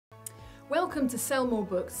Welcome to Sell More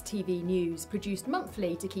Books TV News, produced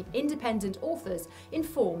monthly to keep independent authors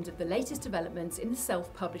informed of the latest developments in the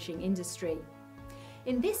self-publishing industry.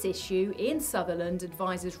 In this issue, Ian Sutherland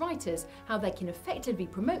advises writers how they can effectively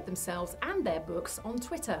promote themselves and their books on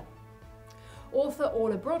Twitter. Author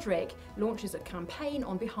Orla Broderick launches a campaign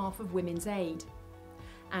on behalf of Women's Aid.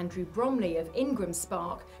 Andrew Bromley of Ingram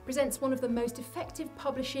Spark presents one of the most effective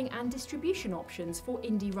publishing and distribution options for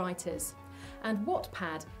indie writers. And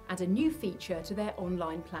Wattpad add a new feature to their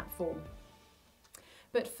online platform.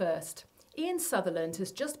 But first, Ian Sutherland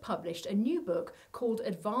has just published a new book called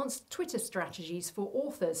Advanced Twitter Strategies for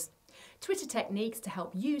Authors. Twitter techniques to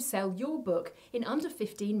help you sell your book in under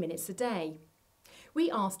 15 minutes a day.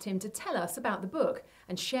 We asked him to tell us about the book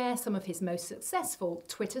and share some of his most successful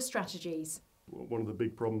Twitter strategies. One of the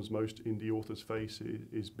big problems most indie authors face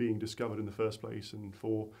is being discovered in the first place and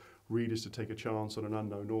for readers to take a chance on an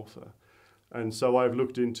unknown author. And so I've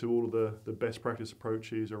looked into all of the best practice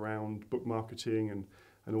approaches around book marketing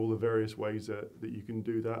and all the various ways that you can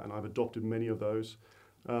do that, and I've adopted many of those.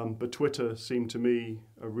 But Twitter seemed to me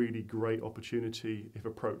a really great opportunity if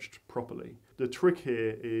approached properly. The trick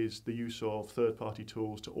here is the use of third-party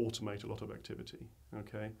tools to automate a lot of activity,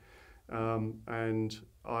 okay? And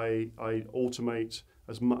I automate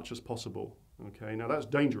as much as possible, okay? Now that's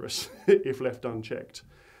dangerous if left unchecked.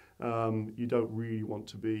 You don't really want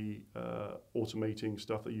to be automating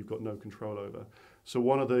stuff that you've got no control over. So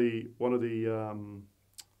one of the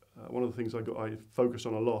things I focus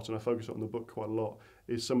on a lot, and I focus on the book quite a lot,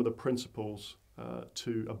 is some of the principles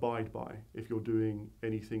to abide by if you're doing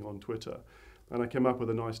anything on Twitter. And I came up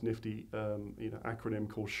with a nice nifty acronym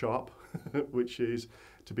called SHARP, which is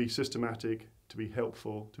to be systematic, to be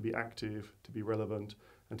helpful, to be active, to be relevant,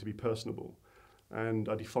 and to be personable. And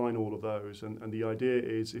I define all of those. And the idea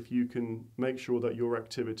is if you can make sure that your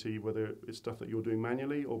activity, whether it's stuff that you're doing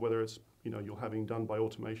manually or whether it's you're having done by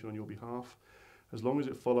automation on your behalf, as long as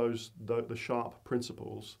it follows the SHARP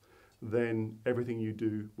principles, then everything you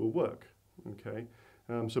do will work. Okay.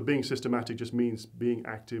 So being systematic just means being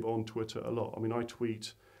active on Twitter a lot. I mean, I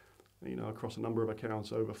tweet, across a number of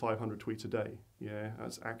accounts, over 500 tweets a day. Yeah,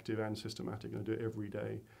 that's active and systematic, and I do it every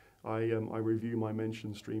day. I review my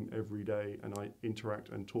mention stream every day, and I interact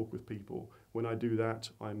and talk with people. When I do that,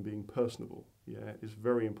 I'm being personable. Yeah, it's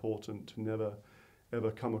very important to never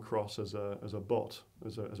ever come across as a bot,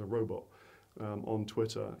 as a robot on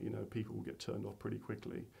Twitter. People will get turned off pretty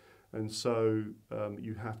quickly. And so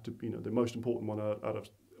you have to, the most important one out of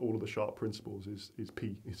all of the SHARP principles is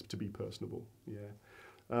to be personable.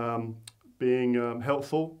 Yeah, being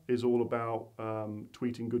helpful is all about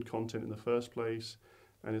tweeting good content in the first place,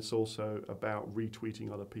 and it's also about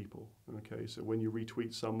retweeting other people. Okay, so when you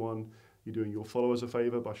retweet someone, you're doing your followers a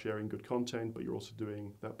favor by sharing good content, but you're also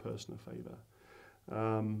doing that person a favor.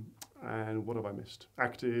 And what have I missed?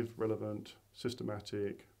 Active, relevant,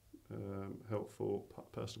 systematic. Helpful,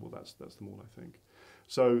 personable, that's them all, I think.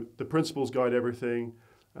 So the principles guide everything,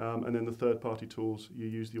 and then the third-party tools, you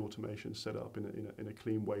use the automation set up in a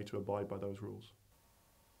clean way to abide by those rules.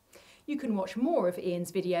 You can watch more of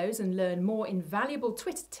Ian's videos and learn more invaluable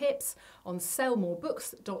Twitter tips on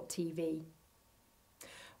sellmorebooks.tv.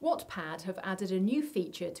 Wattpad have added a new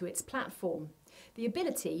feature to its platform, the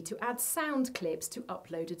ability to add sound clips to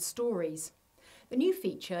uploaded stories. The new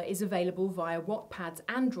feature is available via Wattpad's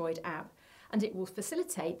Android app, and it will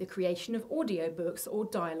facilitate the creation of audiobooks or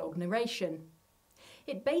dialogue narration.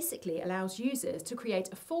 It basically allows users to create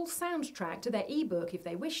a full soundtrack to their ebook if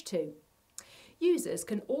they wish to. Users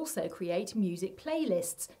can also create music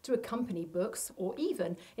playlists to accompany books or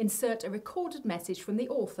even insert a recorded message from the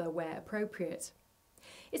author where appropriate.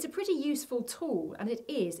 It's a pretty useful tool, and it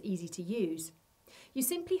is easy to use. You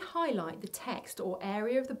simply highlight the text or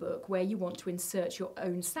area of the book where you want to insert your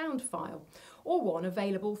own sound file, or one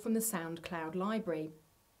available from the SoundCloud library.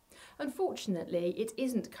 Unfortunately, it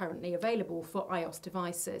isn't currently available for iOS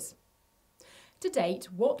devices. To date,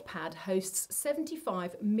 Wattpad hosts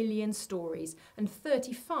 75 million stories and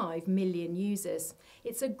 35 million users.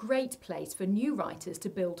 It's a great place for new writers to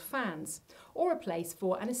build fans, or a place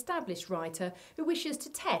for an established writer who wishes to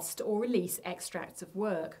test or release extracts of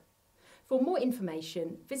work. For more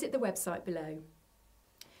information, visit the website below.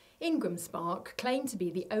 Ingram Spark claim to be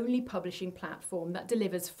the only publishing platform that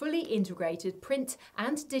delivers fully integrated print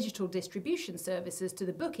and digital distribution services to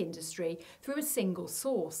the book industry through a single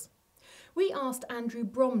source. We asked Andrew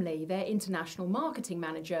Bromley, their international marketing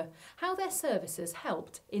manager, how their services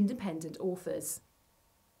helped independent authors.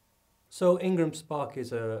 So Ingram Spark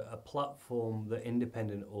is a platform that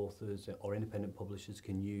independent authors or independent publishers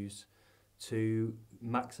can use to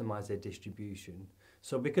maximise their distribution.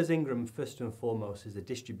 So because Ingram first and foremost is a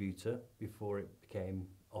distributor before it became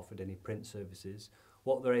offered any print services,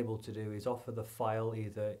 what they're able to do is offer the file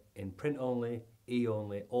either in print only,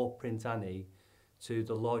 e-only or print and e to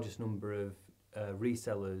the largest number of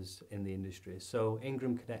resellers in the industry. So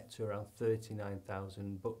Ingram connect to around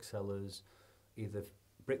 39,000 booksellers, either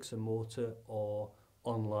bricks and mortar or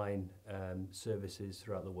online services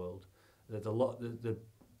throughout the world. They're the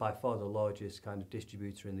by far the largest kind of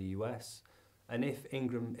distributor in the US. And if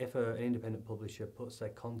an independent publisher puts their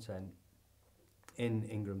content in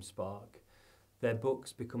Ingram Spark, their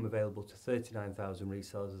books become available to 39,000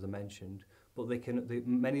 resellers, as I mentioned, but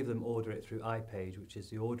many of them order it through iPage, which is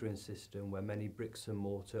the ordering system where many bricks and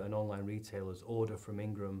mortar and online retailers order from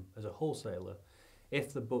Ingram as a wholesaler.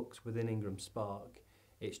 If the book's within Ingram Spark,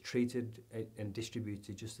 it's treated and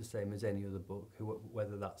distributed just the same as any other book,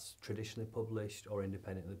 whether that's traditionally published or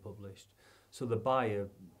independently published. So the buyer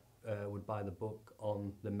would buy the book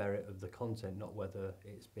on the merit of the content, not whether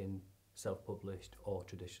it's been self-published or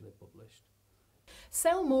traditionally published.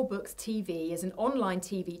 Sell More Books TV is an online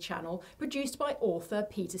TV channel produced by author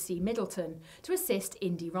Peter C. Middleton to assist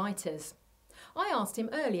indie writers. I asked him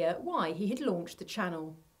earlier why he had launched the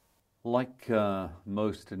channel. Like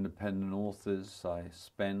most independent authors, I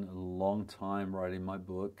spent a long time writing my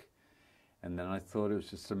book, and then I thought it was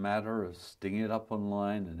just a matter of sticking it up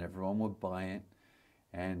online and everyone would buy it.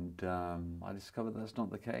 And I discovered that's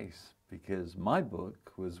not the case, because my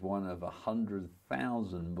book was one of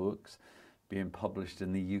 100,000 books being published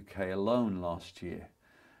in the UK alone last year,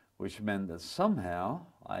 which meant that somehow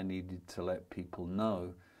I needed to let people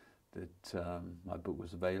know that my book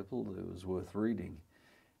was available, that it was worth reading.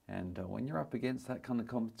 And when you're up against that kind of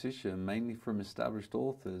competition, mainly from established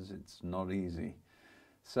authors, it's not easy.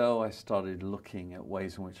 So I started looking at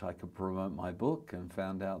ways in which I could promote my book and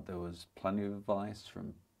found out there was plenty of advice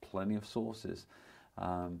from plenty of sources,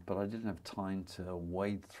 but I didn't have time to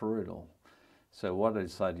wade through it all. So what I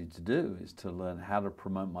decided to do is to learn how to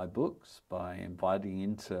promote my books by inviting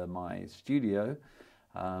into my studio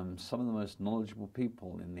some of the most knowledgeable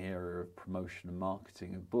people in the area of promotion and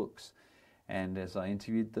marketing of books. And as I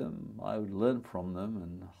interviewed them, I would learn from them,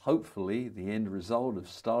 and hopefully the end result of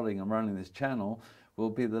starting and running this channel will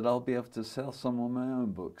be that I'll be able to sell some of my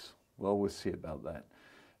own books. Well, we'll see about that.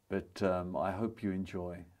 But I hope you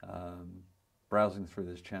enjoy browsing through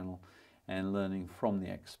this channel and learning from the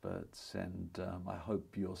experts, and I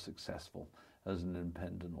hope you're successful as an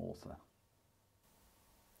independent author.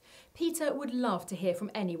 Peter would love to hear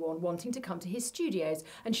from anyone wanting to come to his studios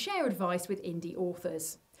and share advice with indie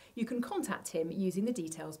authors. You can contact him using the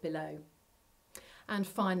details below. And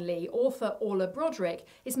finally, author Orla Broderick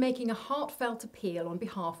is making a heartfelt appeal on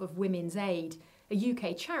behalf of Women's Aid, a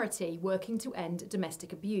UK charity working to end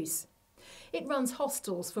domestic abuse. It runs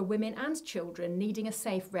hostels for women and children needing a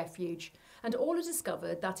safe refuge, and Orla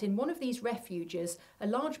discovered that in one of these refuges, a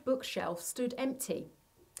large bookshelf stood empty.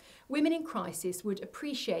 Women in crisis would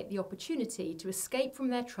appreciate the opportunity to escape from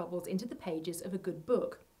their troubles into the pages of a good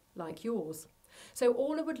book, like yours. So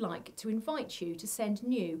Orla would like to invite you to send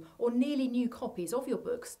new or nearly new copies of your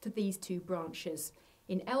books to these two branches,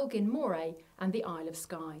 in Elgin Moray and the Isle of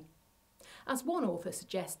Skye. As one author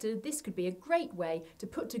suggested, this could be a great way to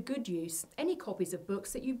put to good use any copies of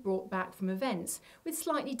books that you've brought back from events with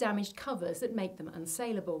slightly damaged covers that make them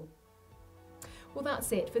unsaleable. Well,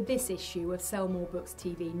 that's it for this issue of Sell More Books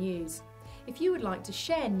TV News. If you would like to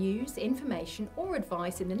share news, information or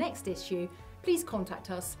advice in the next issue, please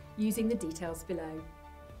contact us using the details below.